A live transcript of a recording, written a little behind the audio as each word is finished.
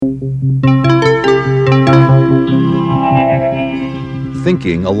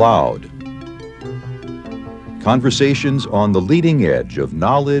Thinking Aloud. Conversations on the leading edge of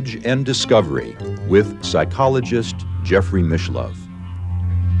knowledge and discovery with psychologist Jeffrey Mishlove.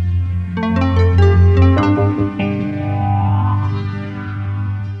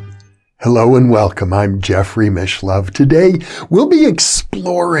 Hello and welcome. I'm Jeffrey Mishlove. Today, we'll be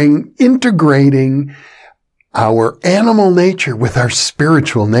integrating our animal nature with our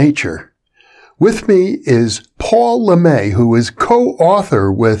spiritual nature. With me is Paul LeMay, who is co-author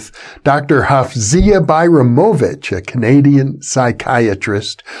with Dr. Hafizah Bajramovic, a Canadian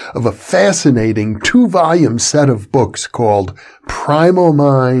psychiatrist, of a fascinating 2-volume set of books called Primal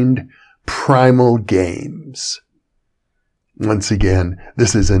Mind, Primal Games. Once again,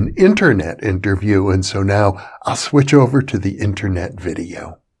 this is an internet interview, and so now I'll switch over to the internet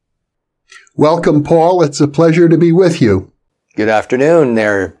video. Welcome, Paul. It's a pleasure to be with you. Good afternoon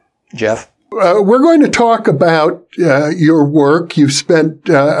there, Jeff. We're going to talk about your work. You've spent,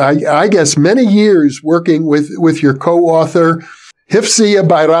 I guess, many years working with your co-author, Hafizah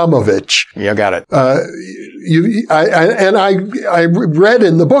Bajramovic. You got it. I read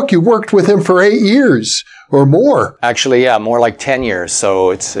in the book you worked with him for 8 years or more. Actually, yeah, more like 10 years.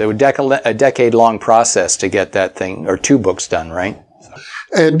 So it's a decade-long process to get that thing, or 2 books done, right?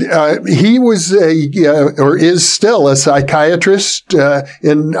 And he was or is still a psychiatrist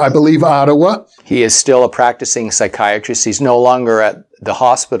in, I believe, Ottawa. He is still a practicing psychiatrist. He's no longer at the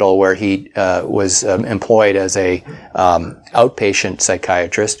hospital where he was employed as a outpatient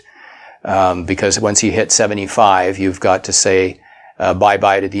psychiatrist, because once you hit 75, you've got to say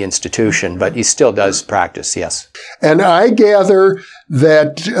bye-bye to the institution. But he still does practice, yes. And I gather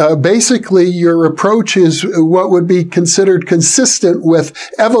that basically your approach is what would be considered consistent with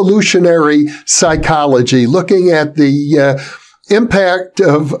evolutionary psychology, looking at the impact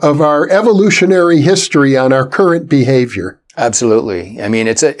of our evolutionary history on our current behavior. Absolutely. I mean,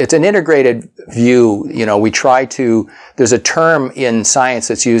 it's an integrated view. You know, there's a term in science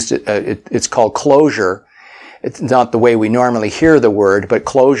that's used, it's called closure. It's not the way we normally hear the word, but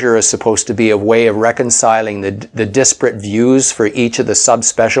closure is supposed to be a way of reconciling the disparate views for each of the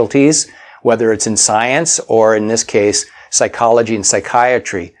subspecialties, whether it's in science or, in this case, psychology and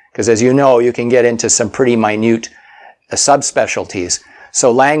psychiatry. Because as you know, you can get into some pretty minute subspecialties.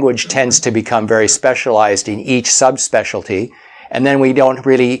 So language tends to become very specialized in each subspecialty, and then we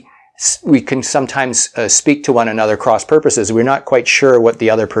can sometimes speak to one another cross purposes. We're not quite sure what the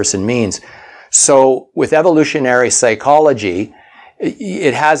other person means. So with evolutionary psychology,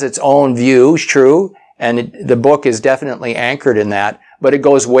 it has its own views, true, and the book is definitely anchored in that, but it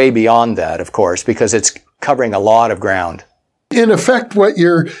goes way beyond that, of course, because it's covering a lot of ground. In effect, what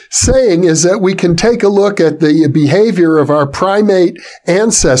you're saying is that we can take a look at the behavior of our primate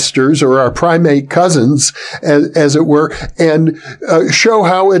ancestors or our primate cousins, as it were, and show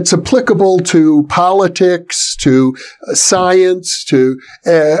how it's applicable to politics, to science, to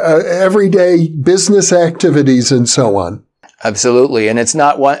everyday business activities, and so on. Absolutely, and it's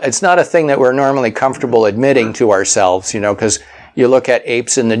not a thing that we're normally comfortable admitting to ourselves, because you look at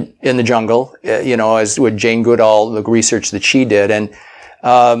apes in the jungle, as with Jane Goodall, the research that she did. And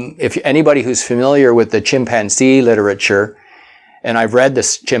if anybody who's familiar with the chimpanzee literature, and I've read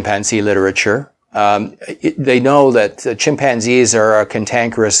this chimpanzee literature, they know that chimpanzees are a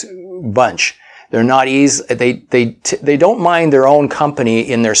cantankerous bunch. They're not easy. They don't mind their own company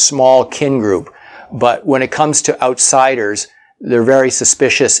in their small kin group, but when it comes to outsiders, they're very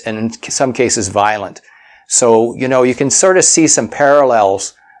suspicious and in some cases violent. So, you can sort of see some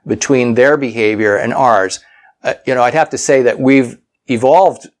parallels between their behavior and ours. I'd have to say that we've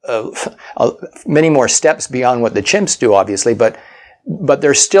evolved many more steps beyond what the chimps do, obviously, but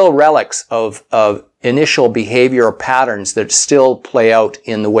there's still relics of initial behavioral patterns that still play out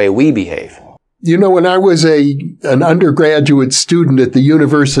in the way we behave. When I was an undergraduate student at the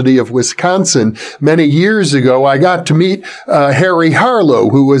University of Wisconsin many years ago, I got to meet Harry Harlow,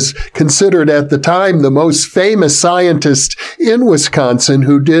 who was considered at the time the most famous scientist in Wisconsin,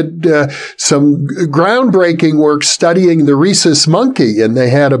 who did some groundbreaking work studying the rhesus monkey. And they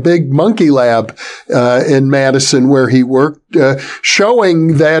had a big monkey lab in Madison where he worked,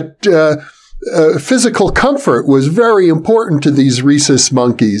 showing that physical comfort was very important to these rhesus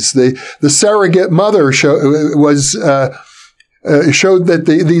monkeys. The surrogate mother showed that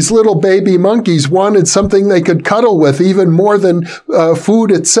these little baby monkeys wanted something they could cuddle with even more than food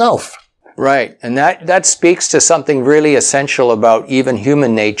itself. Right, and that speaks to something really essential about even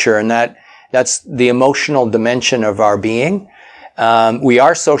human nature, and that's the emotional dimension of our being. We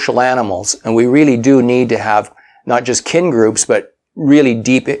are social animals, and we really do need to have not just kin groups, but really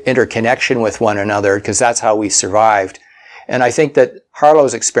deep interconnection with one another, because that's how we survived. And I think that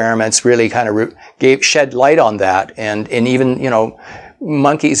Harlow's experiments really kind of shed light on that. And even,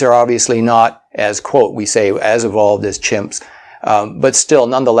 monkeys are obviously not as, quote, we say, as evolved as chimps. But still,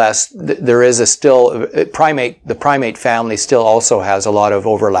 nonetheless, there is the primate family still also has a lot of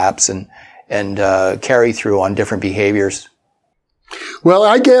overlaps and carry through on different behaviors. Well,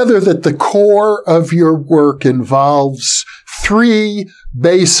 I gather that the core of your work involves three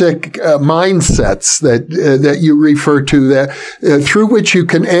basic mindsets that you refer to, that through which you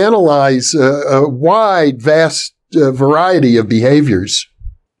can analyze a vast variety of behaviors.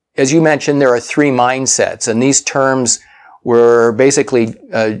 As you mentioned, there are three mindsets, and these terms were basically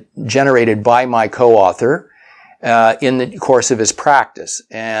generated by my co-author in the course of his practice.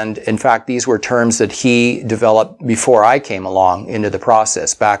 And in fact, these were terms that he developed before I came along into the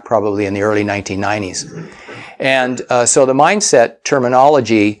process, back probably in the early 1990s. And so the mindset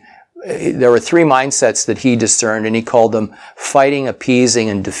terminology, there were three mindsets that he discerned, and he called them fighting, appeasing,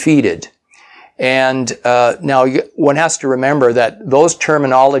 and defeated. And now one has to remember that those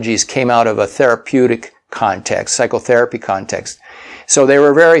terminologies came out of a therapeutic context, psychotherapy context. So they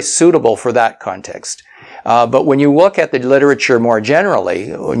were very suitable for that context. But when you look at the literature more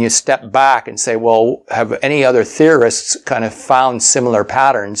generally, when you step back and say, well, have any other theorists kind of found similar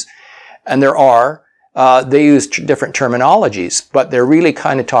patterns? And there are. They use different terminologies, but they're really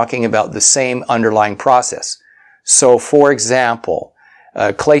kind of talking about the same underlying process. So, for example,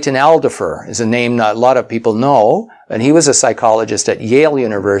 Clayton Aldifer is a name not a lot of people know, and he was a psychologist at Yale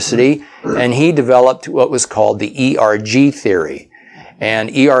University, and he developed what was called the ERG theory. And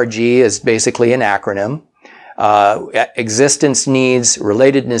ERG is basically an acronym. Existence needs,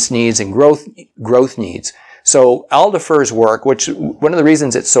 relatedness needs, and growth needs. So Aldifer's work, which one of the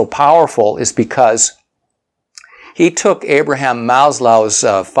reasons it's so powerful is because he took Abraham Maslow's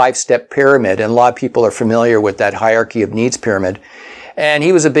 5-step pyramid, and a lot of people are familiar with that hierarchy of needs pyramid. And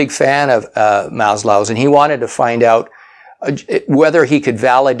he was a big fan of Maslow's, and he wanted to find out whether he could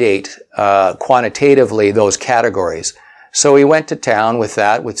validate quantitatively those categories. So he went to town with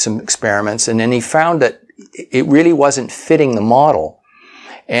that, with some experiments, and then he found that it really wasn't fitting the model.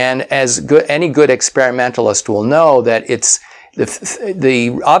 And as any good experimentalist will know, that it's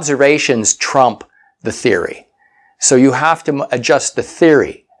the observations trump the theory. So you have to adjust the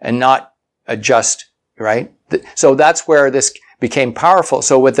theory and not adjust, right? So that's where this became powerful.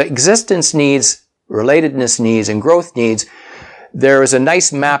 So with the existence needs, relatedness needs, and growth needs, there is a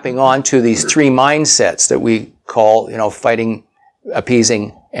nice mapping onto these three mindsets that we call, fighting,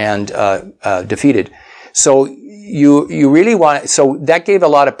 appeasing, and defeated. So you really want, so that gave a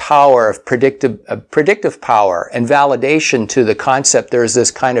lot of power of predictive power and validation to the concept. There's this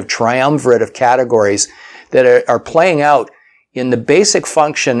kind of triumvirate of categories that are playing out in the basic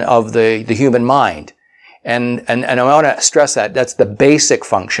function of the human mind. And I want to stress that that's the basic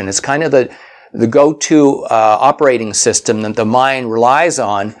function. It's kind of the go-to operating system that the mind relies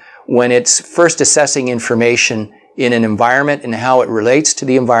on when it's first assessing information in an environment and how it relates to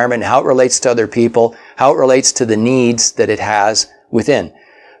the environment, how it relates to other people, how it relates to the needs that it has within.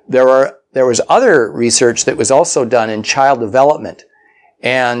 There was other research that was also done in child development.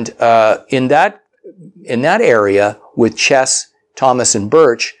 And in that area with Chess, Thomas, and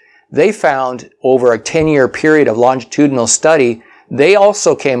Birch, they found over a 10-year period of longitudinal study, they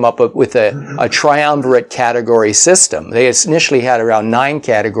also came up with a triumvirate category system. They initially had around 9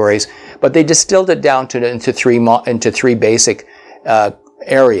 categories, but they distilled it down into three basic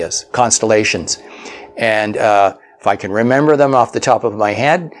areas, constellations. And if I can remember them off the top of my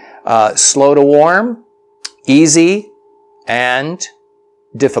head, slow to warm, easy, and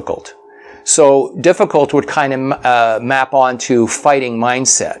difficult. So difficult would kind of map onto fighting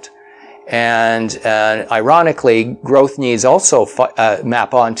mindset. And ironically, growth needs also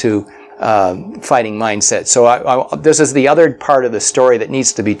map onto fighting mindset. So this is the other part of the story that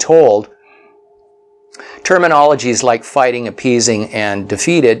needs to be told. Terminologies like fighting, appeasing, and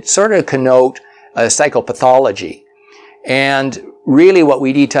defeated sort of connote psychopathology. And really what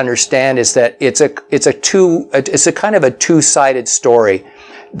we need to understand is that it's a kind of a two-sided story,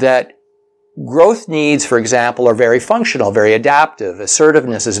 that growth needs, for example, are very functional, very adaptive.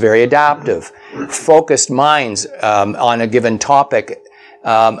 Assertiveness is very adaptive. Focused minds on a given topic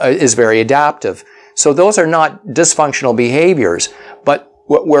is very adaptive. So those are not dysfunctional behaviors. But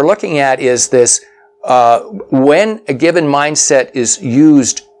what we're looking at is this, when a given mindset is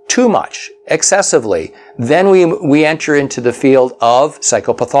used too much, excessively, then we enter into the field of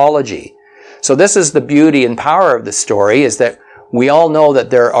psychopathology. So this is the beauty and power of the story, is that We all know that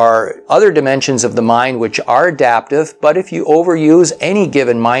there are other dimensions of the mind which are adaptive, but if you overuse any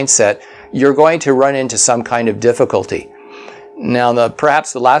given mindset, you're going to run into some kind of difficulty. Now,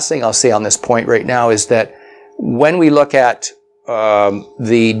 perhaps the last thing I'll say on this point right now is that when we look at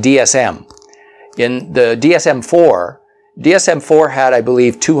the DSM, in the DSM-4 had, I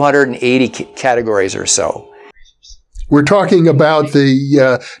believe, 280 categories or so. We're talking about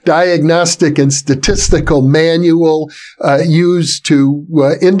the diagnostic and statistical manual used to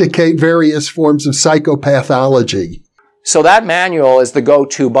indicate various forms of psychopathology. So that manual is the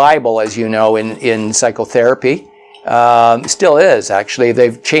go-to Bible, as you know, in psychotherapy. Still is, actually.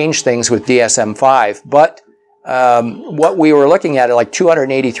 They've changed things with DSM-5. But what we were looking at are like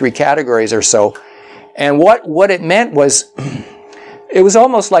 283 categories or so. And what it meant was, it was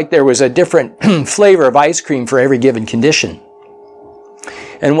almost like there was a different flavor of ice cream for every given condition.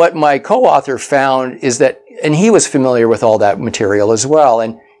 And what my co-author found is that, and he was familiar with all that material as well,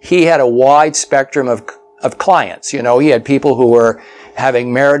 and he had a wide spectrum of clients. You know, he had people who were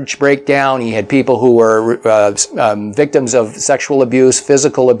having marriage breakdown. He had people who were victims of sexual abuse,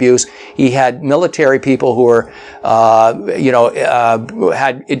 physical abuse. He had military people who were,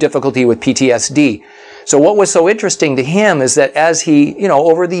 had difficulty with PTSD. So what was so interesting to him is that as he,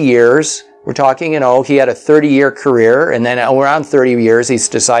 over the years, we're talking, he had a 30-year career, and then around 30 years, he's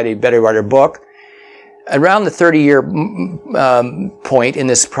decided he better write a book. Around the 30-year point in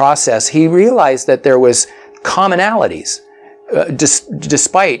this process, he realized that there was commonalities,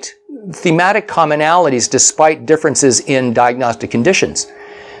 despite thematic commonalities, despite differences in diagnostic conditions.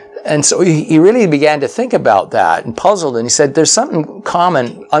 And so he really began to think about that and puzzled, and he said, there's something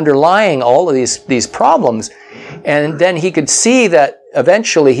common underlying all of these problems. And then he could see that,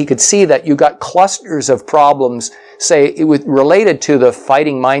 eventually he could see that you got clusters of problems, say, related to the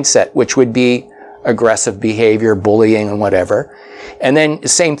fighting mindset, which would be aggressive behavior, bullying, and whatever. And then the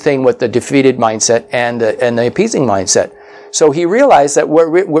same thing with the defeated mindset and the appeasing mindset. So he realized that what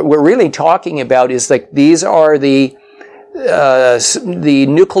we're really talking about is like these are the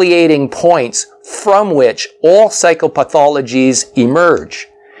nucleating points from which all psychopathologies emerge,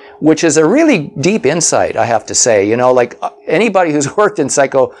 which is a really deep insight, I have to say. Like anybody who's worked in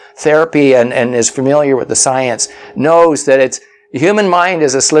psychotherapy and is familiar with the science knows that the human mind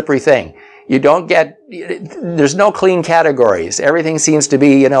is a slippery thing. There's no clean categories. Everything seems to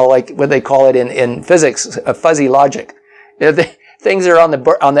be, like what they call it in physics, a fuzzy logic. Things are on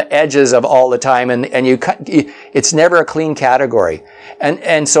the edges of all the time, and it's never a clean category.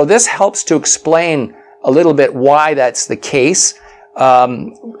 And so this helps to explain a little bit why that's the case.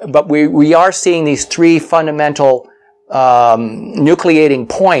 But we are seeing these three fundamental nucleating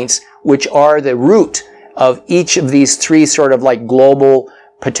points, which are the root of each of these three sort of like global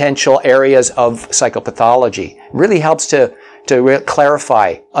potential areas of psychopathology. It really helps to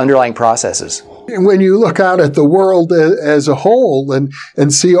clarify underlying processes. When you look out at the world as a whole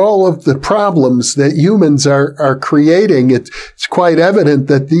and see all of the problems that humans are creating, it's quite evident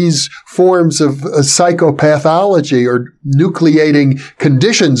that these forms of psychopathology or nucleating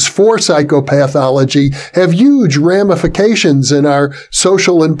conditions for psychopathology have huge ramifications in our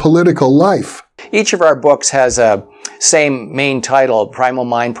social and political life. Each of our books has a same main title, Primal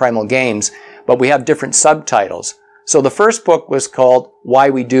Mind, Primal Games, but we have different subtitles. So the first book was called Why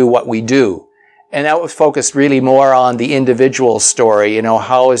We Do What We Do. And that was focused really more on the individual story.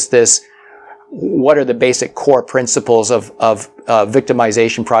 How is this, what are the basic core principles of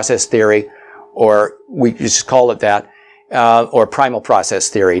victimization process theory, or we just call it that, or primal process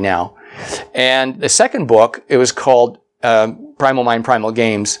theory now. And the second book, it was called Primal Mind, Primal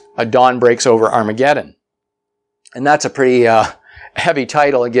Games, A Dawn Breaks Over Armageddon. And that's a pretty heavy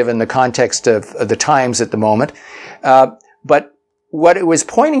title given the context of the times at the moment. But what it was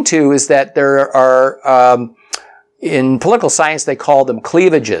pointing to is that there are, in political science, they call them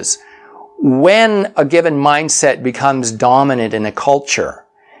cleavages. When a given mindset becomes dominant in a culture,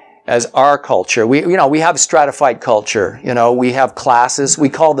 as our culture, we have stratified culture, we have classes, we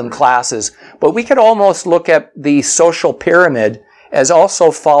call them classes, but we could almost look at the social pyramid as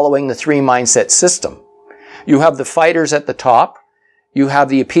also following the three mindset system. You have the fighters at the top, you have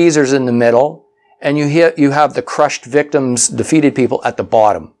the appeasers in the middle, and you have the crushed victims, defeated people at the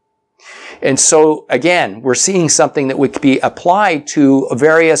bottom. And so, again, we're seeing something that would be applied to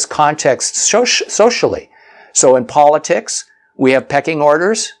various contexts socially. So in politics, we have pecking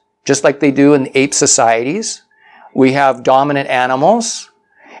orders, just like they do in ape societies. We have dominant animals,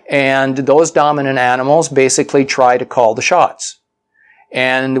 and those dominant animals basically try to call the shots.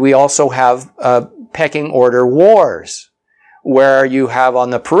 And we also have pecking order wars, where you have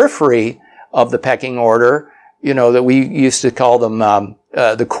on the periphery of the pecking order that we used to call them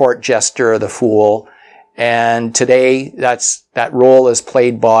the court jester or the fool. And today, that role is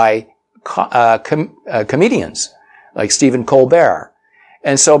played by comedians like Stephen Colbert.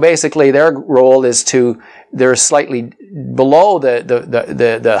 And so basically, their role is they're slightly below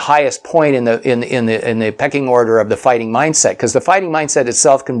the highest point in the pecking order of the fighting mindset, because the fighting mindset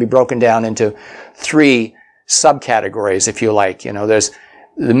itself can be broken down into 3 subcategories, if you like. There's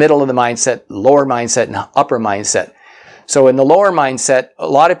the middle of the mindset, lower mindset, and upper mindset. So in the lower mindset, a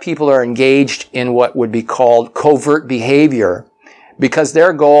lot of people are engaged in what would be called covert behavior, because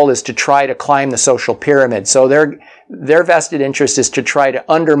their goal is to try to climb the social pyramid. So their vested interest is to try to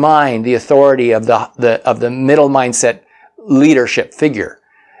undermine the authority of the middle mindset leadership figure.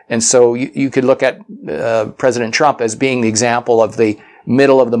 And so you could look at President Trump as being the example of the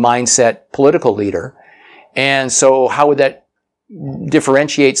middle of the mindset political leader. And so how would that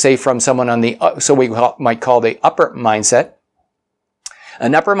differentiate, say, from someone on so we might call the upper mindset?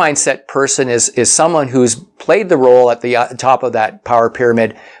 An upper mindset person is someone who's played the role at the top of that power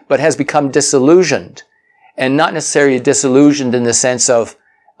pyramid, but has become disillusioned. And not necessarily disillusioned in the sense of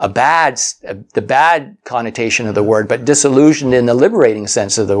the bad connotation of the word, but disillusioned in the liberating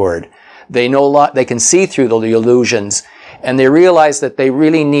sense of the word. They can see through the illusions, and they realize that they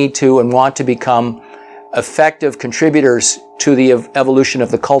really need to and want to become effective contributors to the evolution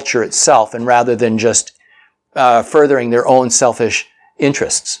of the culture itself, and rather than just furthering their own selfish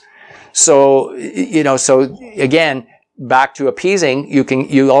interests. So, so again, back to appeasing,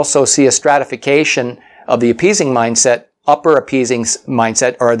 you also see a stratification of the appeasing mindset. Upper appeasing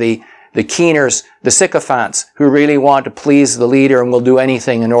mindset are the keeners, the sycophants, who really want to please the leader and will do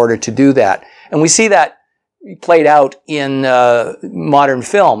anything in order to do that. And we see that played out in modern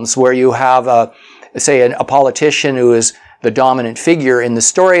films, where you have a politician who is the dominant figure in the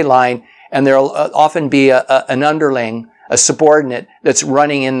storyline, and there'll often be an underling, a subordinate, that's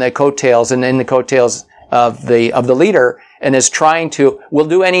running in the coattails of the leader, and is will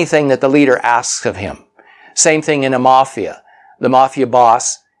do anything that the leader asks of him. Same thing in a mafia. The mafia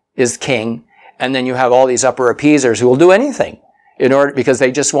boss is king, and then you have all these upper appeasers who will do anything because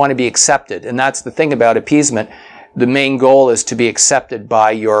they just want to be accepted. And that's the thing about appeasement. The main goal is to be accepted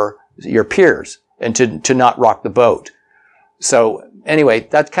by your peers and to not rock the boat. So anyway,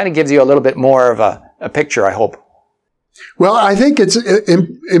 that kind of gives you a little bit more of a picture, I hope. Well, I think it's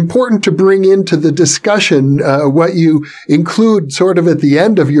important to bring into the discussion what you include sort of at the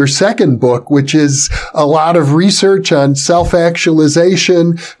end of your second book, which is a lot of research on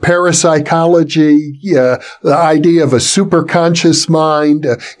self-actualization, parapsychology, the idea of a superconscious mind,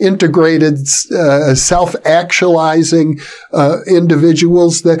 integrated self-actualizing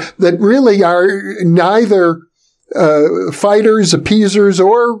individuals that really are neither fighters, appeasers,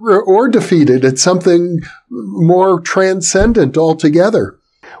 or defeated. It's something more transcendent altogether.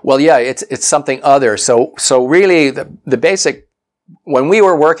 Well, yeah, it's something other. So really, the basic, when we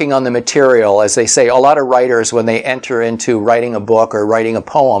were working on the material, as they say, a lot of writers, when they enter into writing a book or writing a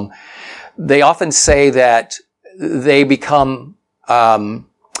poem, they often say that they become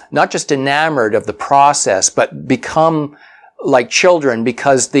not just enamored of the process, but become like children,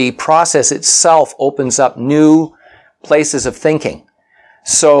 because the process itself opens up new places of thinking.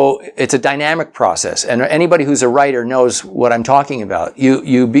 So it's a dynamic process, and anybody who's a writer knows what I'm talking about.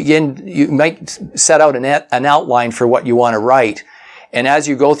 You might set out an outline for what you want to write, and as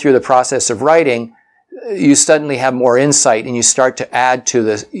you go through the process of writing, you suddenly have more insight, and you start to add to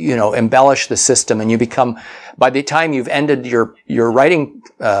the, embellish the system, and you become, by the time you've ended your writing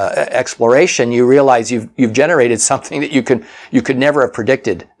exploration, you realize you've generated something that you could never have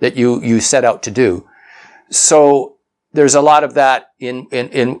predicted that you set out to do. So there's a lot of that in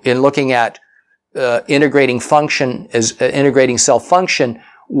looking at integrating function as integrating self-function.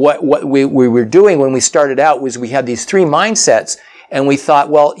 What we were doing when we started out was we had these 3 mindsets, and we thought,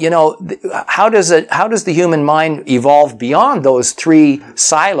 well, how does the human mind evolve beyond those 3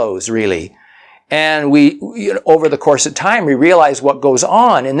 silos, really? And we, over the course of time, we realized what goes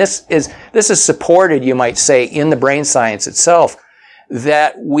on, and this is supported, you might say, in the brain science itself,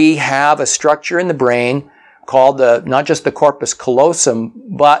 that we have a structure in the brain called not just the corpus callosum,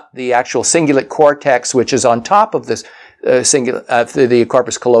 but the actual cingulate cortex, which is on top of this the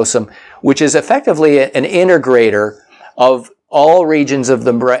corpus callosum, which is effectively an integrator of all regions of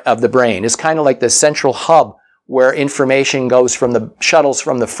the brain. It's kind of like the central hub where information goes shuttles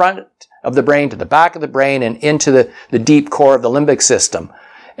from the front of the brain to the back of the brain and into the deep core of the limbic system.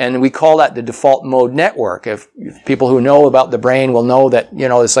 And we call that the default mode network. If people who know about the brain will know that,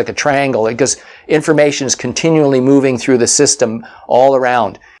 it's like a triangle, because information is continually moving through the system all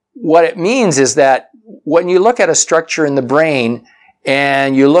around. What it means is that when you look at a structure in the brain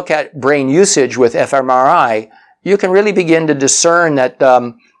and you look at brain usage with fMRI, you can really begin to discern that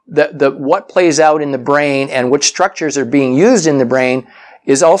what plays out in the brain and which structures are being used in the brain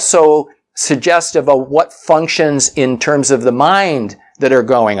is also suggestive of what functions in terms of the mind that are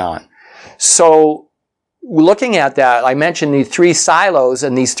going on. So looking at that, I mentioned the 3 silos,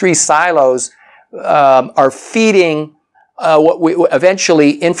 and these 3 silos are feeding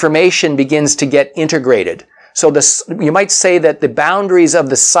eventually information begins to get integrated. So you might say that the boundaries of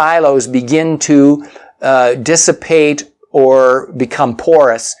the silos begin to dissipate or become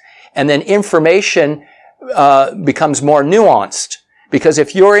porous, and then information becomes more nuanced. Because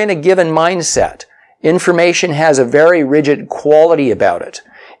if you're in a given mindset, information has a very rigid quality about it.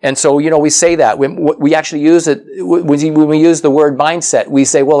 And so, we say that. We actually use it, when we use the word mindset, we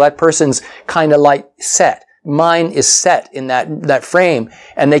say, well, that person's kind of like set. Mind is set in that frame,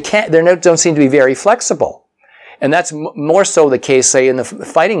 and they don't seem to be very flexible. And that's more so the case, say, in the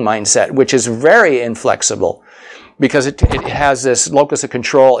fighting mindset, which is very inflexible, because it has this locus of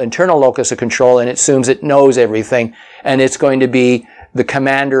control, internal locus of control, and it assumes it knows everything, and it's going to be the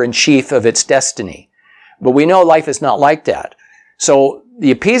commander-in-chief of its destiny. But we know life is not like that. So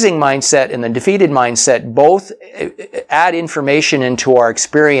the appeasing mindset and the defeated mindset both add information into our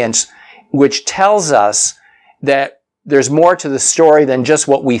experience, which tells us that there's more to the story than just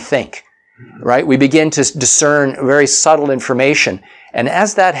what we think, right? We begin to discern very subtle information. And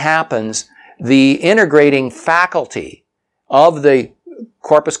as that happens, the integrating faculty of the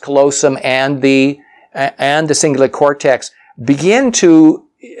corpus callosum and the cingulate cortex begin to,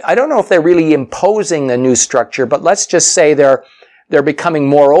 I don't know if they're really imposing the new structure, but let's just say they're becoming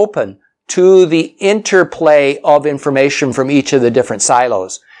more open to the interplay of information from each of the different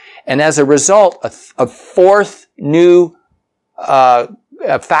silos. And as a result, a 4th new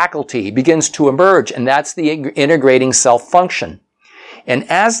faculty begins to emerge, and that's the integrating self-function. And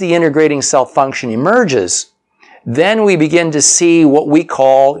as the integrating self-function emerges, then we begin to see what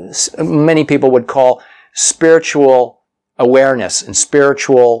many people would call spiritual awareness and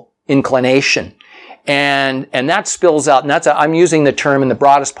spiritual inclination. And that spills out, and I'm using the term in the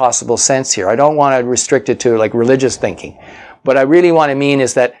broadest possible sense here. I don't want to restrict it to like religious thinking. What I really want to mean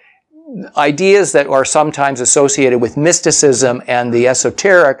is that ideas that are sometimes associated with mysticism and the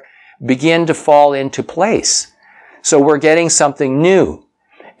esoteric begin to fall into place. So we're getting something new.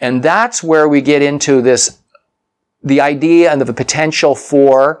 And that's where we get into the idea and the potential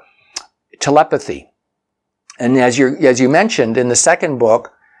for telepathy. And as you mentioned in the second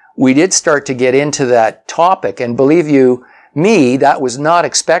book, we did start to get into that topic, and believe you me, that was not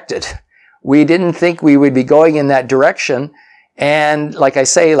expected. We didn't think we would be going in that direction. And like I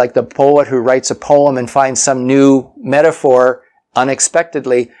say, like the poet who writes a poem and finds some new metaphor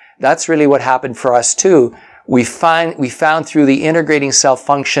unexpectedly, that's really what happened for us too. We found through the integrating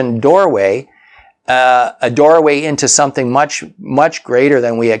self-function doorway, a doorway into something much, much greater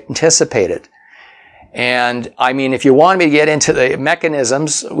than we anticipated. And I mean, if you want me to get into the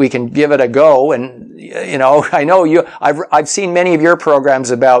mechanisms, we can give it a go. And, I know I've seen many of your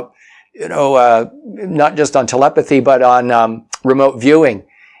programs about, not just on telepathy, but on remote viewing.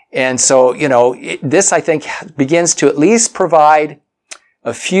 And so, this I think begins to at least provide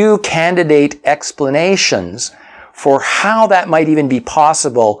a few candidate explanations for how that might even be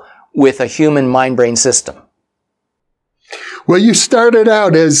possible with a human mind-brain system. Well, you started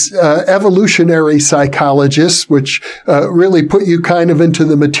out as evolutionary psychologists, which really put you kind of into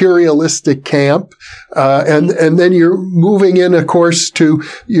the materialistic camp. And then you're moving in, of course, to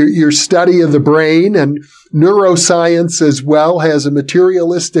your study of the brain, and neuroscience as well has a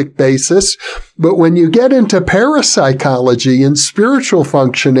materialistic basis. But when you get into parapsychology and spiritual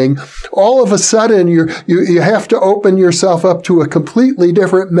functioning, all of a sudden you have to open yourself up to a completely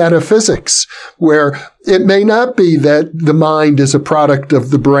different metaphysics, where it may not be that the mind is a product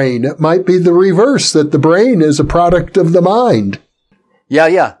of the brain. It might be the reverse, that the brain is a product of the mind.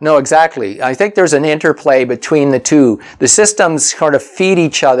 Yeah. No, exactly. I think there's an interplay between the two. The systems sort of feed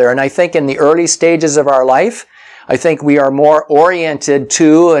each other. And I think in the early stages of our life, I think we are more oriented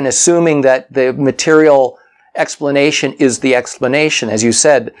to and assuming that the material explanation is the explanation. As you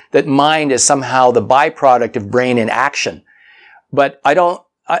said, that mind is somehow the byproduct of brain in action. But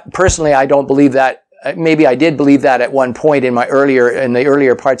personally, I don't believe that. Maybe I did believe that at one point in the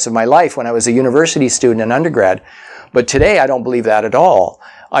earlier parts of my life when I was a university student and undergrad. But today, I don't believe that at all.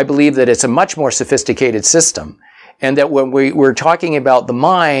 I believe that it's a much more sophisticated system, and that when we're talking about the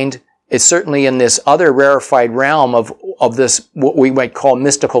mind, it's certainly in this other rarefied realm of this, what we might call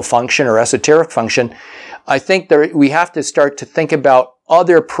mystical function or esoteric function. I think we have to start to think about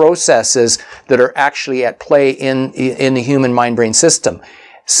other processes that are actually at play in the human mind-brain system,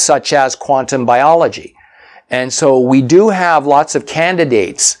 such as quantum biology. And so we do have lots of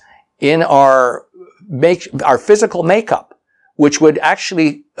candidates in our physical makeup, which would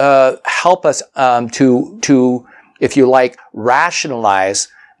actually help us to, if you like, rationalize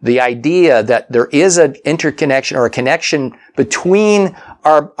the idea that there is an interconnection or a connection between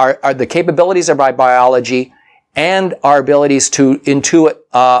the capabilities of our biology and our abilities to intuit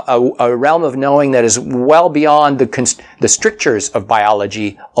a realm of knowing that is well beyond the strictures of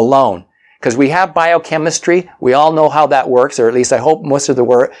biology alone. Because we have biochemistry, we all know how that works, or at least I hope most of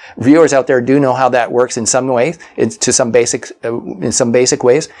the viewers out there do know how that works in some ways, in some basic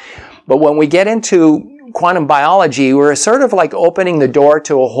ways. But when we get into quantum biology, we're sort of like opening the door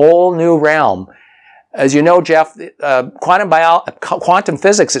to a whole new realm. As you know, Jeff, quantum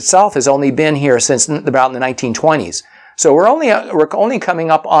physics itself has only been here since about the 1920s. So we're only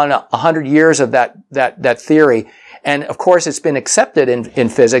coming up on 100 years of that theory. And of course, it's been accepted in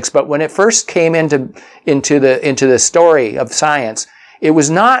physics, but when it first came into the story of science, it was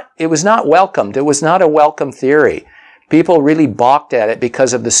not welcomed. It was not a welcome theory. People really balked at it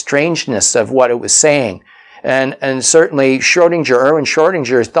because of the strangeness of what it was saying. And certainly Erwin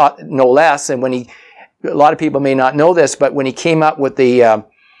Schrödinger thought no less. And a lot of people may not know this, but when he came up with the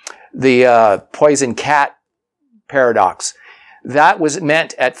poison cat paradox, that was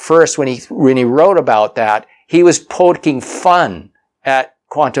meant at first when he wrote about that, he was poking fun at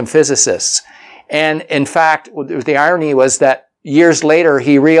quantum physicists. And in fact, the irony was that years later,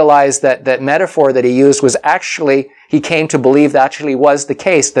 he realized that that metaphor that he used was actually, he came to believe that actually was the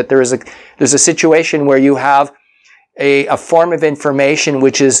case, that there's a situation where you have a form of information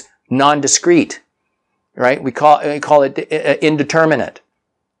which is non-discrete, right? We call it indeterminate.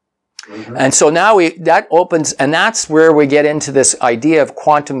 Mm-hmm. And so now that opens, and that's where we get into this idea of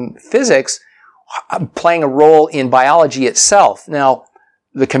quantum physics playing a role in biology itself. Now,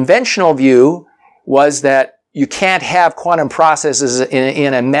 the conventional view was that you can't have quantum processes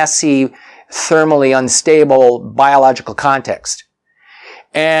in a messy, thermally unstable biological context.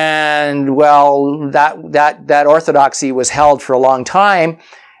 And well, that orthodoxy was held for a long time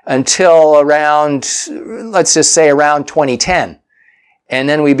until around, let's just say around 2010. And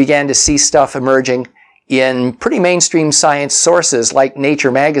then we began to see stuff emerging in pretty mainstream science sources like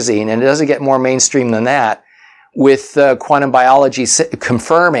Nature magazine, and it doesn't get more mainstream than that, with quantum biology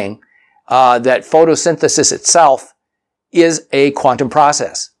confirming that photosynthesis itself is a quantum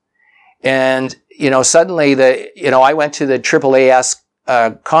process. And, suddenly I went to the AAAS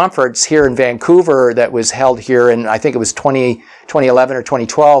conference here in Vancouver that was held here in, I think it was 2011 or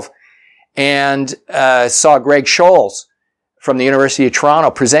 2012, and saw Greg Scholes from the University of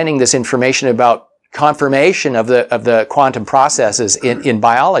Toronto presenting this information about confirmation of the quantum processes in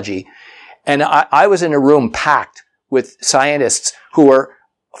biology. And I was in a room packed with scientists who were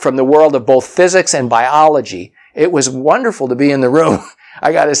from the world of both physics and biology. It was wonderful to be in the room,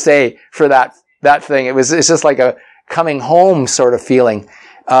 I gotta say, for that thing. It's just like a coming home sort of feeling.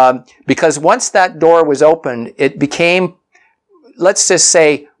 Because once that door was opened, it became, let's just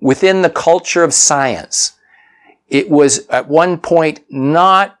say, within the culture of science, it was at one point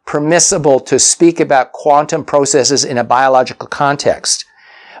not permissible to speak about quantum processes in a biological context.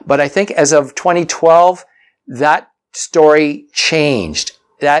 But I think as of 2012, that story changed.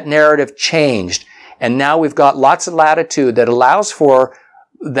 That narrative changed. And now we've got lots of latitude that allows for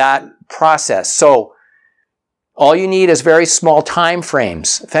that process. So all you need is very small time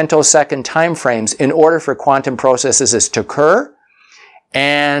frames, femtosecond time frames, in order for quantum processes to occur.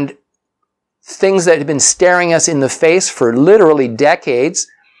 And things that have been staring us in the face for literally decades.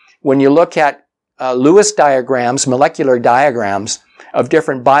 When you look at Lewis diagrams, molecular diagrams of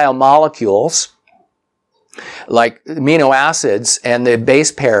different biomolecules, like amino acids and the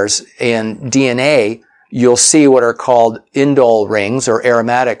base pairs in DNA, you'll see what are called indole rings or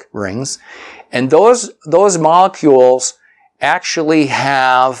aromatic rings. And those molecules actually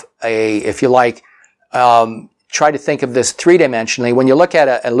have if you like, try to think of this three-dimensionally. When you look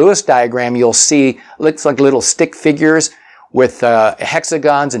at a Lewis diagram, you'll see, looks like little stick figures with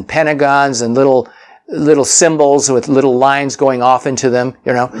hexagons and pentagons and little symbols with little lines going off into them,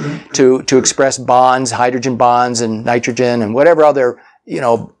 to express bonds, hydrogen bonds and nitrogen and whatever other,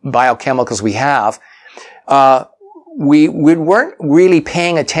 biochemicals we have. We weren't really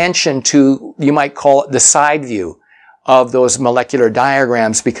paying attention to, you might call it the side view of those molecular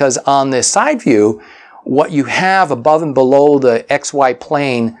diagrams, because on the side view, what you have above and below the XY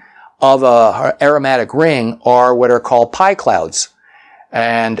plane of a aromatic ring are what are called pi clouds.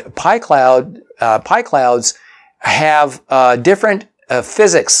 And pi clouds have different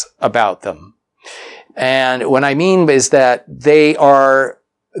physics about them. And what I mean is that they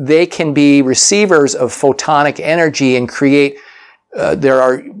can be receivers of photonic energy and create, there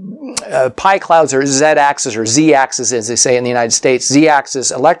are pi clouds or z-axis or z-axis, as they say in the United States,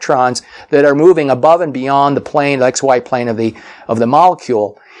 z-axis electrons that are moving above and beyond the plane, the XY plane of the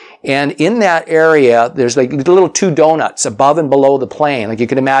molecule. And in that area, there's like little two donuts above and below the plane. Like you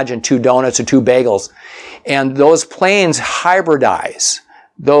can imagine two donuts or two bagels. And those planes hybridize.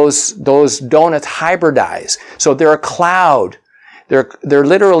 Those donuts hybridize. So they're a cloud. They're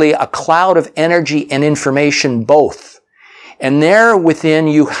literally a cloud of energy and information both. And there within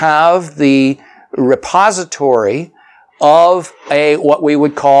you have the repository of what we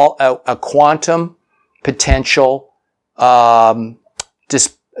would call a quantum potential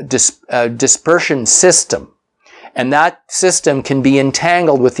dispersion system. And that system can be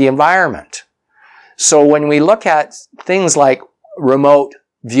entangled with the environment. So when we look at things like remote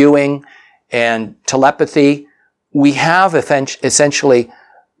viewing and telepathy, we have essentially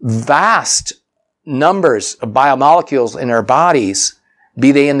vast numbers of biomolecules in our bodies,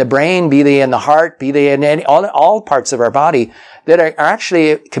 be they in the brain, be they in the heart, be they in all parts of our body, that are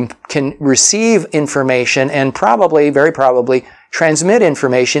actually can receive information and very probably transmit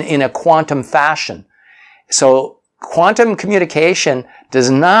information in a quantum fashion. So quantum communication does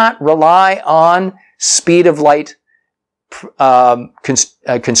not rely on speed of light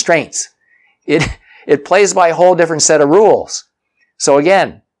constraints. It plays by a whole different set of rules. So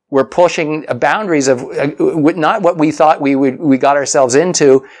again, we're pushing boundaries of not what we thought we got ourselves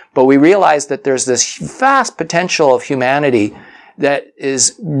into, but we realize that there's this vast potential of humanity that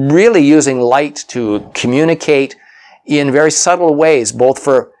is really using light to communicate in very subtle ways, both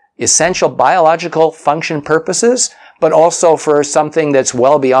for essential biological function purposes, but also for something that's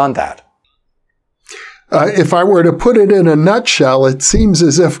well beyond that. If I were to put it in a nutshell, it seems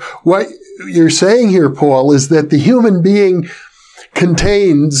as if what you're saying here, Paul, is that the human being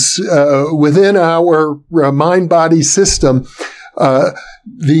contains within our mind-body system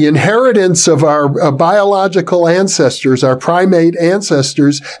the inheritance of our biological ancestors, our primate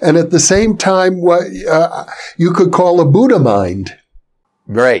ancestors, and at the same time what you could call a Buddha mind.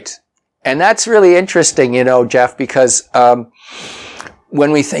 Right. And that's really interesting, Jeff, because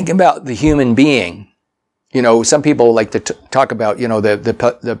when we think about the human being, some people like to talk about,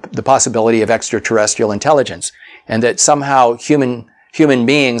 the possibility of extraterrestrial intelligence, and that somehow human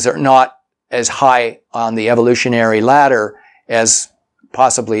beings are not as high on the evolutionary ladder as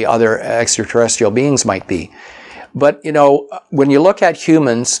possibly other extraterrestrial beings might be. But, when you look at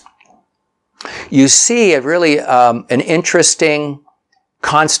humans, you see a really an interesting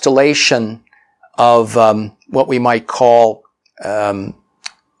constellation of what we might call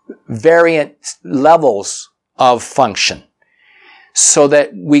variant levels of function, so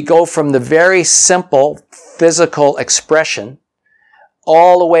that we go from the very simple physical expression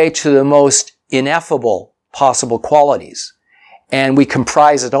all the way to the most ineffable possible qualities, and we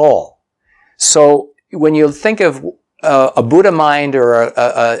comprise it all. So when you think of a Buddha mind or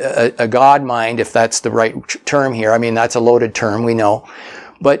a God mind, if that's the right term here, I mean, that's a loaded term, we know,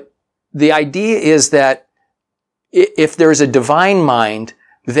 but the idea is that if there's a divine mind,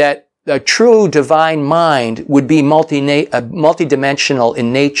 that a true divine mind would be multidimensional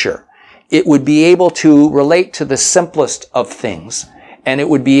in nature. It would be able to relate to the simplest of things, and it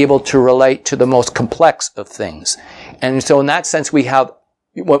would be able to relate to the most complex of things. And so in that sense, we have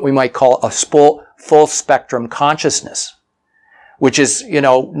what we might call a full spectrum consciousness, which is,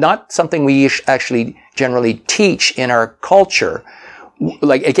 not something we actually generally teach in our culture.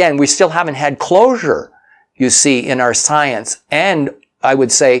 Like, again, we still haven't had closure, you see, in our science, and I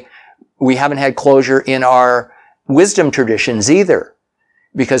would say we haven't had closure in our wisdom traditions either.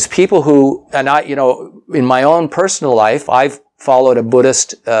 Because people who, and I, in my own personal life, I've followed a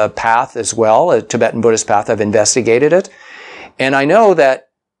Buddhist path as well, a Tibetan Buddhist path. I've investigated it. And I know that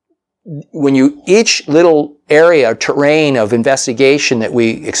when each little area, terrain of investigation that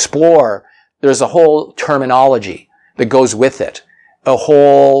we explore, there's a whole terminology that goes with it, a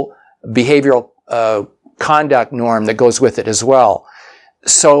whole behavioral conduct norm that goes with it as well.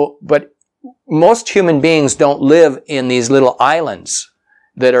 So, but most human beings don't live in these little islands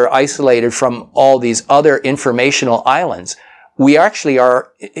that are isolated from all these other informational islands. We actually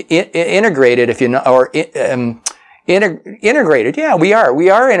are integrated, if you know, or integrated. Yeah, we are.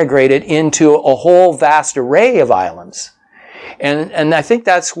 We are integrated into a whole vast array of islands. And I think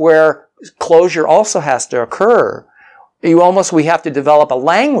that's where closure also has to occur. We have to develop a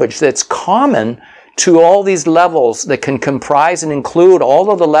language that's common to all these levels that can comprise and include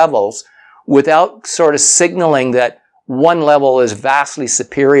all of the levels without sort of signaling that one level is vastly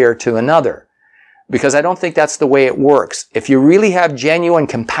superior to another. Because I don't think that's the way it works. If you really have genuine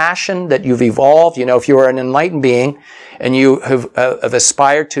compassion that you've evolved, if you are an enlightened being and you have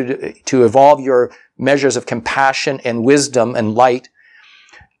aspired to evolve your measures of compassion and wisdom and light,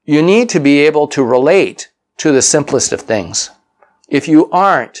 you need to be able to relate to the simplest of things. If you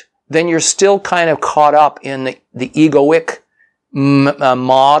aren't, then you're still kind of caught up in the egoic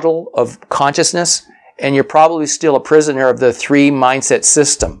model of consciousness, and you're probably still a prisoner of the three mindset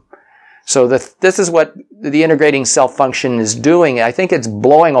system. So this is what the integrating self function is doing. I think it's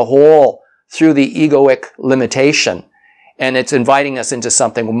blowing a hole through the egoic limitation, and it's inviting us into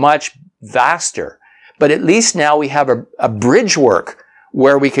something much vaster. But at least now we have a bridge work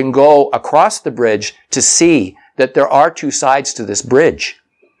where we can go across the bridge to see that there are two sides to this bridge.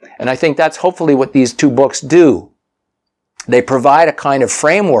 And I think that's hopefully what these two books do. They provide a kind of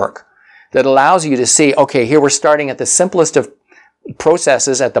framework that allows you to see, okay, here we're starting at the simplest of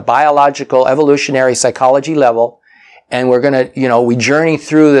processes at the biological, evolutionary psychology level, and we're going to, we journey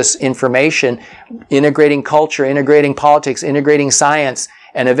through this information, integrating culture, integrating politics, integrating science,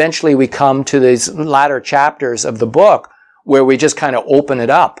 and eventually we come to these latter chapters of the book where we just kind of open it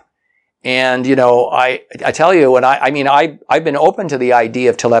up. And, I tell you, I've been open to the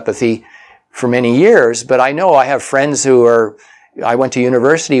idea of telepathy for many years, but I know I have friends who I went to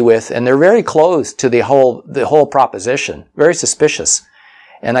university with, and they're very close to the whole proposition, very suspicious.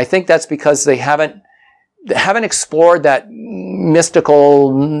 And I think that's because they haven't explored that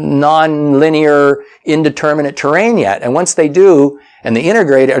mystical, non-linear, indeterminate terrain yet. And once they do, and they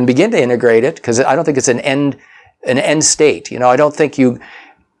integrate it and begin to integrate it, because I don't think it's an end state. I don't think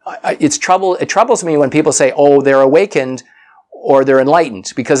it troubles me when people say, oh, they're awakened or they're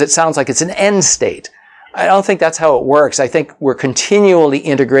enlightened, because it sounds like it's an end state. I don't think that's how it works. I think we're continually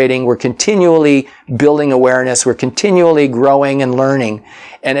integrating, we're continually building awareness, we're continually growing and learning.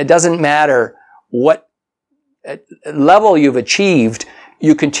 And it doesn't matter what level you've achieved,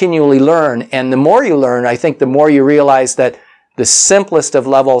 you continually learn. And the more you learn, I think the more you realize that the simplest of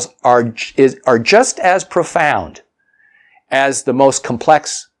levels are just as profound as the most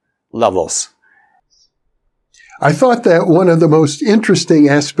complex levels. I thought that one of the most interesting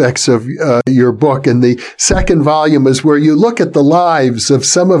aspects of your book in the second volume is where you look at the lives of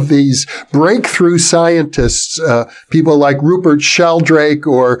some of these breakthrough scientists, people like Rupert Sheldrake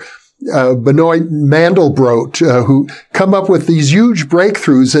or Benoit Mandelbrot, who come up with these huge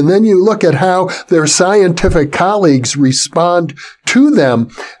breakthroughs, and then you look at how their scientific colleagues respond to them,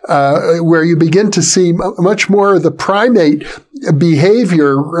 where you begin to see much more of the primate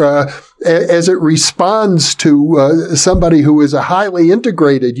behavior as it responds to somebody who is a highly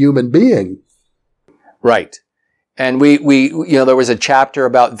integrated human being. Right. And we there was a chapter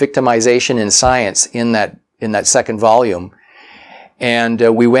about victimization in science in that second volume. And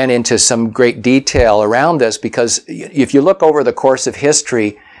we went into some great detail around this, because if you look over the course of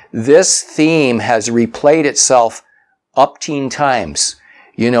history, this theme has replayed itself upteen times.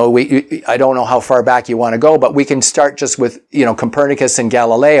 I don't know how far back you want to go, but we can start just with, Copernicus and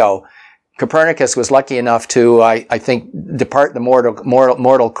Galileo. Copernicus was lucky enough to, I think, depart the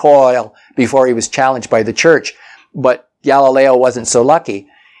mortal coil before he was challenged by the church. But Galileo wasn't so lucky.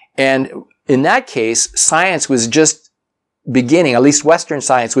 And in that case, science was just beginning, at least Western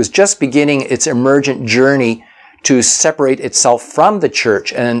science was just beginning its emergent journey to separate itself from the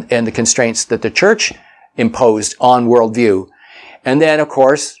church and the constraints that the church imposed on worldview. And then, of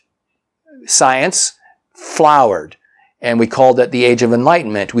course, science flowered, and we called it the Age of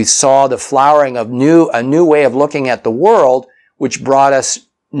Enlightenment. We saw the flowering of a new way of looking at the world, which brought us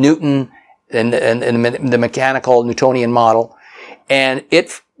Newton and the mechanical Newtonian model, and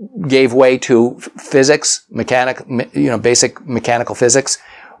it gave way to physics, basic mechanical physics,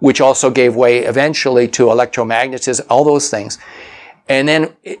 which also gave way eventually to electromagnetism, all those things. And then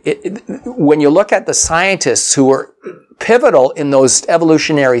when you look at the scientists who were pivotal in those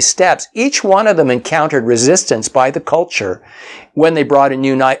evolutionary steps, each one of them encountered resistance by the culture when they brought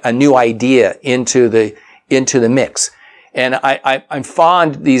a new idea into the mix. And I'm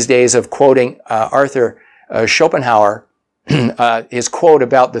fond these days of quoting Arthur Schopenhauer, his quote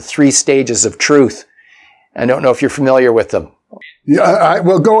about the 3 stages of truth. I don't know if you're familiar with them. Yeah,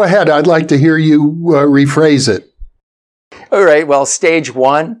 well, go ahead. I'd like to hear you rephrase it. All right. Well, stage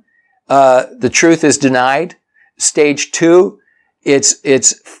 1, the truth is denied. Stage 2,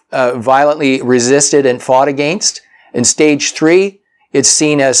 it's violently resisted and fought against. And stage 3, it's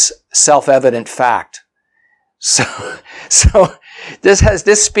seen as self-evident fact. So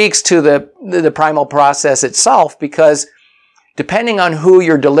this speaks to the primal process itself, because depending on who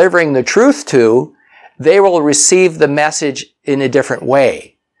you're delivering the truth to, they will receive the message in a different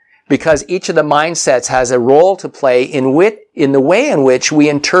way, because each of the mindsets has a role to play in the way in which we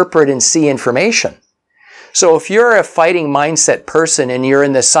interpret and see information. So if you're a fighting mindset person and you're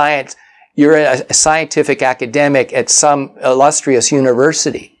in the science, you're a scientific academic at some illustrious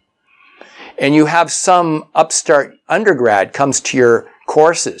university, and you have some upstart undergrad comes to your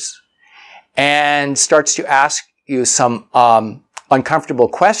courses and starts to ask you some uncomfortable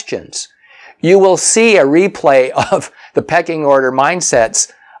questions, you will see a replay of the pecking order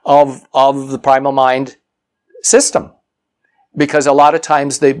mindsets of the primal mind system. Because a lot of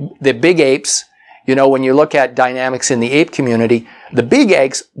times the big apes, when you look at dynamics in the ape community, the big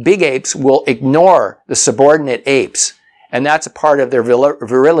apes will ignore the subordinate apes. And that's a part of their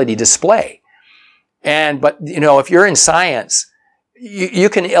virility display. But if you're in science, you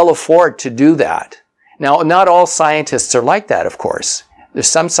can ill afford to do that. Now, not all scientists are like that, of course. There's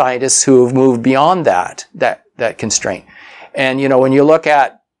some scientists who have moved beyond that constraint. And, when you look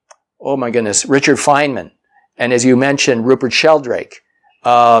at, oh my goodness, Richard Feynman, and as you mentioned, Rupert Sheldrake,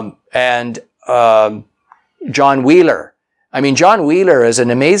 and John Wheeler. I mean, John Wheeler is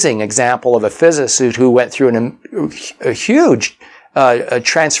an amazing example of a physicist who went through a huge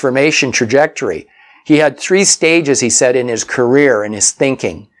transformation trajectory. He had 3 stages, he said, in his career, in his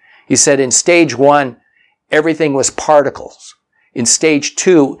thinking. He said in stage 1, everything was particles. In stage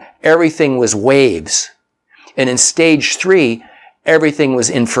 2, everything was waves. And in stage 3, everything was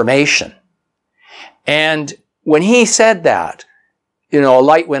information. And when he said that, a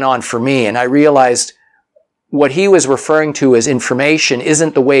light went on for me, and I realized what he was referring to as information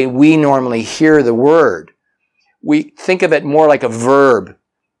isn't the way we normally hear the word. We think of it more like a verb,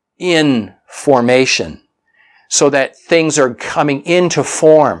 in formation, so that things are coming into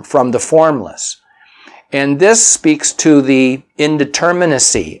form from the formless. And this speaks to the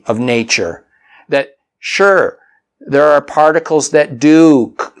indeterminacy of nature, that sure, there are particles that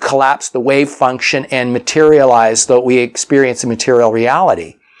do collapse the wave function and materialize, though we experience a material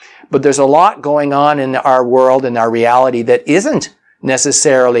reality. But there's a lot going on in our world and our reality that isn't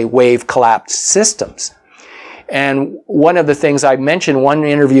necessarily wave collapsed systems. And one of the things I mentioned, one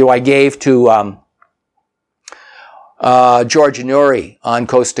interview I gave to George Nuri on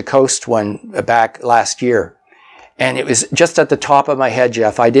Coast to Coast back last year. And it was just at the top of my head,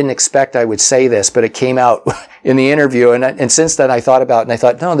 Jeff. I didn't expect I would say this, but it came out in the interview. And since then I thought about it, and I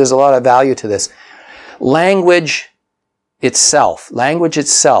thought, no, there's a lot of value to this. Language itself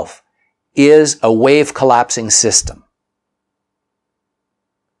is a wave collapsing system.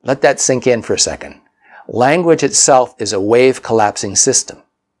 Let that sink in for a second. Language itself is a wave collapsing system.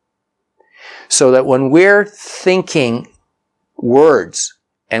 So that when we're thinking words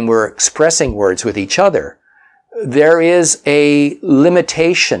and we're expressing words with each other, there is a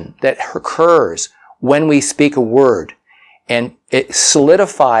limitation that occurs when we speak a word, and it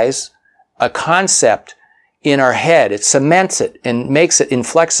solidifies a concept in our head. It cements it and makes it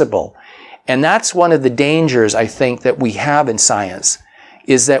inflexible. And that's one of the dangers, I think, that we have in science,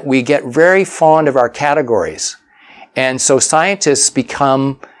 is that we get very fond of our categories. And so scientists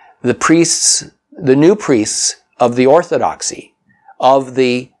become the new priests of the orthodoxy, of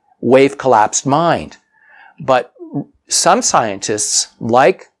the wave-collapsed mind. But some scientists,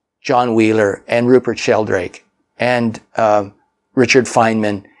 like John Wheeler and Rupert Sheldrake and Richard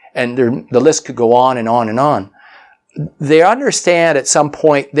Feynman, and the list could go on and on and on, they understand at some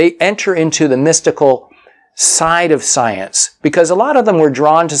point, they enter into the mystical side of science, because a lot of them were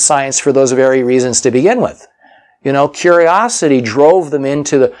drawn to science for those very reasons to begin with. Curiosity drove them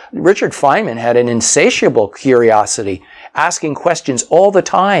into Richard Feynman had an insatiable curiosity, asking questions all the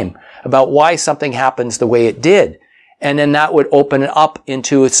time about why something happens the way it did. And then that would open it up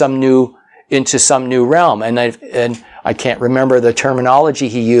into some new realm. And I can't remember the terminology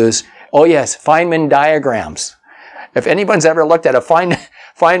he used. Oh yes, Feynman diagrams. If anyone's ever looked at a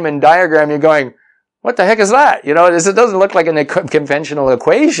Feynman diagram, you're going, what the heck is that? It doesn't look like a conventional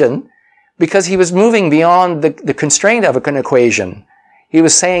equation, because he was moving beyond the constraint of an equation. He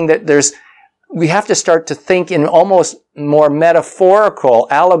was saying that we have to start to think in almost more metaphorical,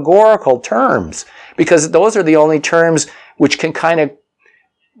 allegorical terms, because those are the only terms which can kind of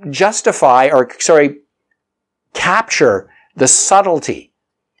capture the subtlety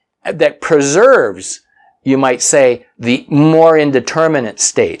that preserves, you might say, the more indeterminate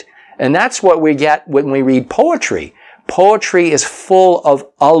state. And that's what we get when we read poetry. Poetry is full of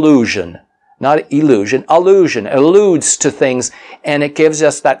allusion, not illusion, allusion, alludes to things, and it gives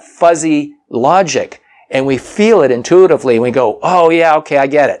us that fuzzy logic, and we feel it intuitively, and we go, oh yeah, okay, I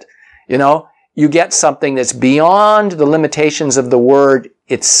get it. You get something that's beyond the limitations of the word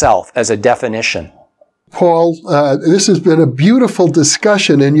itself as a definition. Paul, this has been a beautiful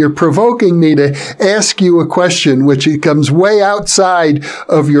discussion, and you're provoking me to ask you a question which comes way outside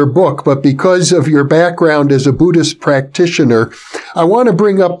of your book, but because of your background as a Buddhist practitioner, I want to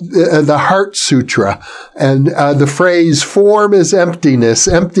bring up the Heart Sutra and the phrase, form is emptiness,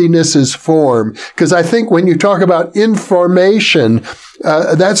 emptiness is form, because I think when you talk about information,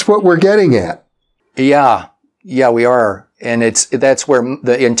 that's what we're getting at. Yeah, we are. And that's where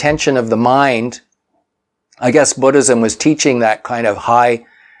the intention of the mind, I guess Buddhism was teaching that kind of high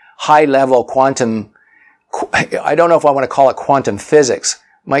level quantum, I don't know if I want to call it quantum physics,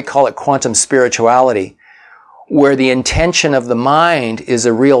 might call it quantum spirituality, where the intention of the mind is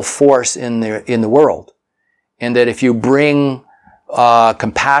a real force in the world. And that if you bring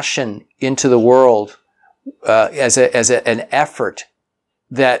compassion into the world as an effort,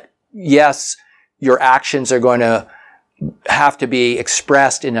 that yes, your actions are going to have to be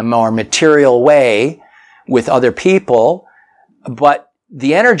expressed in a more material way with other people, but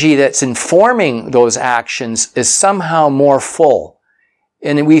the energy that's informing those actions is somehow more full.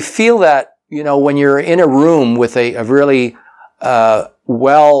 And we feel that, when you're in a room with a really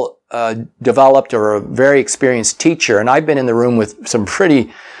developed or a very experienced teacher, and I've been in the room with some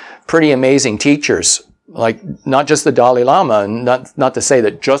pretty amazing teachers, like not just the Dalai Lama, and not to say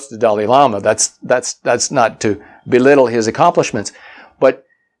that just the Dalai Lama, that's not to belittle his accomplishments, but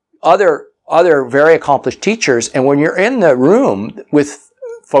other very accomplished teachers. And when you're in the room with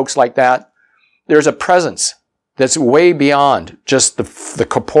folks like that, there's a presence that's way beyond just the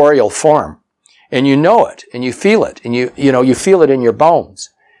corporeal form. And you know it, and you feel it, and you feel it in your bones.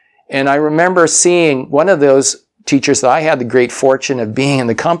 And I remember seeing one of those teachers that I had the great fortune of being in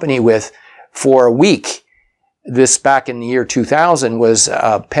the company with for a week. This back in the year 2000 was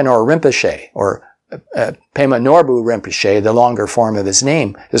Penor Rinpoche, or Pema Norbu Rinpoche, the longer form of his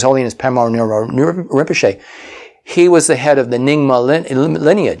name. His Holiness Pema Norbu Rinpoche. He was the head of the Nyingma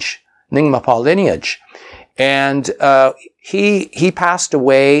lineage, Nyingmapa lineage. And he passed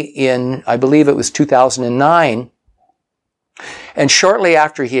away in, I believe it was 2009. And shortly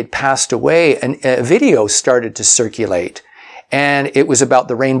after he had passed away, a video started to circulate. And it was about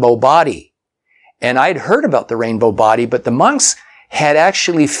the rainbow body. And I'd heard about the rainbow body, but the monks had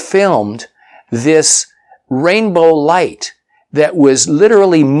actually filmed this rainbow light that was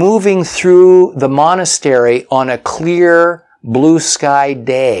literally moving through the monastery on a clear blue sky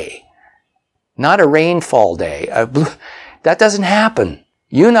day. Not a rainfall day. That doesn't happen.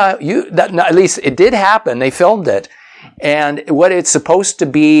 At least it did happen. They filmed it. And what it's supposed to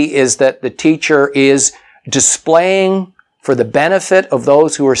be is that the teacher is displaying, for the benefit of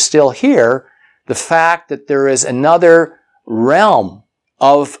those who are still here, the fact that there is another realm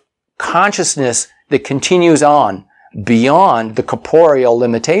of consciousness that continues on beyond the corporeal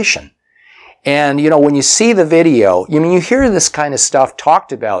limitation. And, when you see the video, you hear this kind of stuff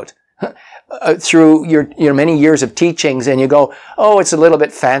talked about through your many years of teachings, and you go, oh, it's a little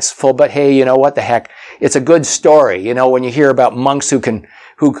bit fanciful, but hey, what the heck? It's a good story. When you hear about monks who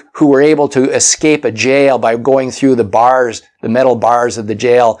were able to escape a jail by going through the metal bars of the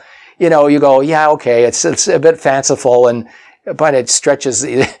jail, you go, yeah, okay, it's a bit fanciful, but it stretches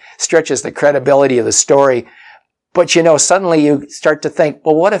the credibility of the story. But suddenly you start to think,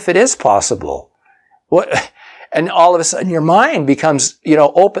 well, what if it is possible? And all of a sudden your mind becomes,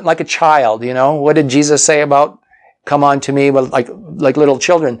 open like a child, What did Jesus say about come on to me, well, like little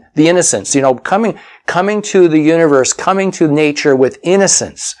children? The innocence, coming to the universe, coming to nature with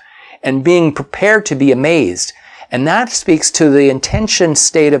innocence and being prepared to be amazed. And that speaks to the intention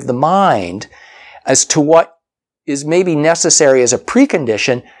state of the mind as to what is maybe necessary as a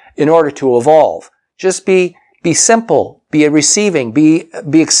precondition in order to evolve. Just be simple, be receiving, be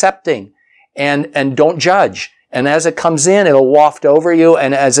accepting, and don't judge. And as it comes in, it'll waft over you,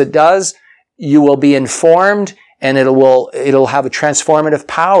 and as it does, you will be informed, and it'll have a transformative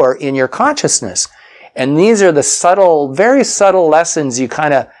power in your consciousness. And these are the very subtle lessons you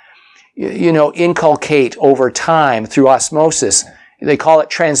kind of, inculcate over time through osmosis. They call it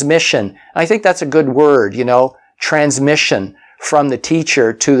transmission. I think that's a good word, transmission from the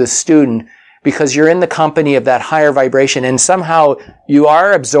teacher to the student, because you're in the company of that higher vibration, and somehow you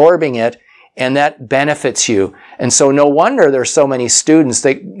are absorbing it, and that benefits you. And so no wonder there's so many students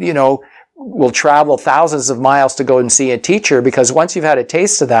that, will travel thousands of miles to go and see a teacher, because once you've had a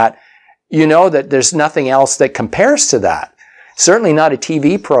taste of that, that there's nothing else that compares to that. Certainly not a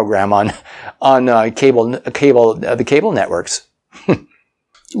TV program on the cable networks.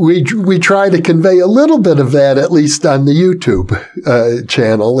 We try to convey a little bit of that, at least on the YouTube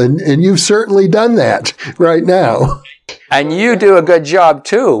channel, and you've certainly done that right now. And you do a good job,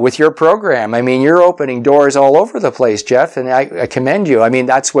 too, with your program. I mean, you're opening doors all over the place, Jeff, and I commend you. I mean,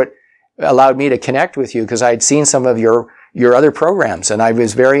 that's what allowed me to connect with you, because I'd seen some of your other programs, and I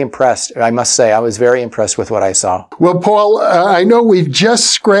was very impressed. I must say, I was very impressed with what I saw. Well, Paul, I know we've just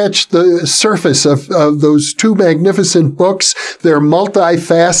scratched the surface of those two magnificent books. They're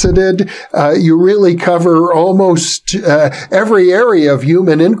multifaceted. You really cover almost every area of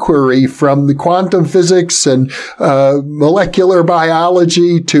human inquiry, from the quantum physics and molecular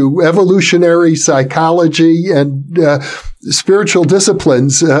biology to evolutionary psychology and spiritual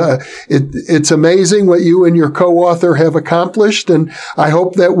disciplines. It's amazing what you and your co-author have accomplished, and I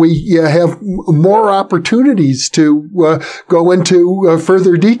hope that we have more opportunities to go into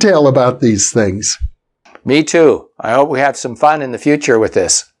further detail about these things. Me too. I hope we have some fun in the future with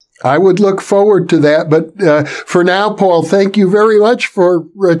this. I would look forward to that. But for now, Paul, thank you very much for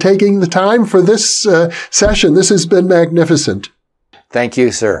taking the time for this session. This has been magnificent. Thank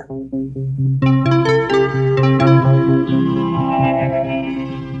you, sir.